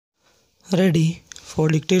Ready for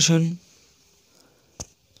dictation?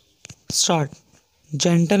 Start.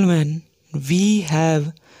 Gentlemen, we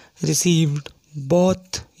have received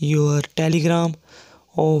both your telegram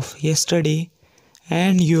of yesterday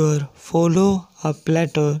and your follow-up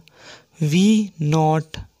letter. We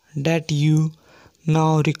note that you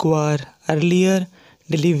now require earlier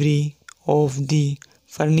delivery of the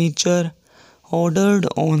furniture ordered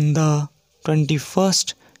on the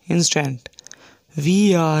 21st instant.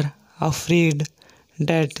 We are afraid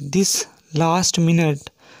that this last minute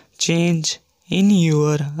change in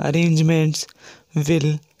your arrangements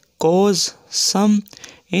will cause some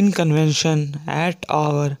inconvenience at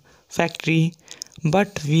our factory,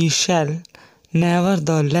 but we shall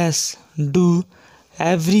nevertheless do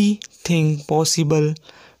everything possible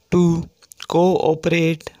to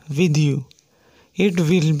cooperate with you. It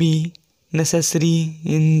will be necessary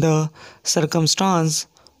in the circumstance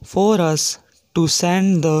for us to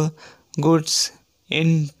send the goods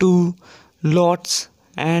in two lots,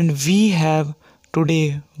 and we have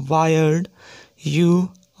today wired you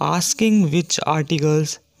asking which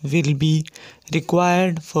articles will be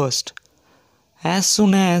required first. As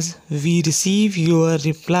soon as we receive your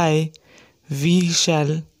reply, we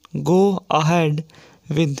shall go ahead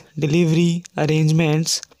with delivery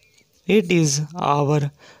arrangements. It is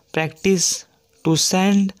our practice to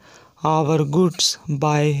send our goods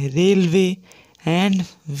by railway, and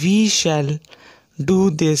we shall do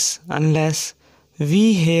this unless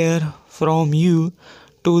we hear from you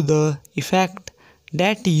to the effect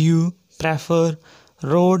that you prefer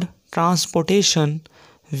road transportation.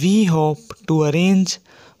 We hope to arrange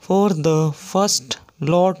for the first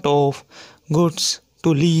lot of goods to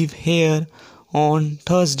leave here on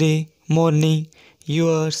Thursday morning.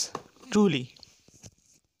 Yours truly.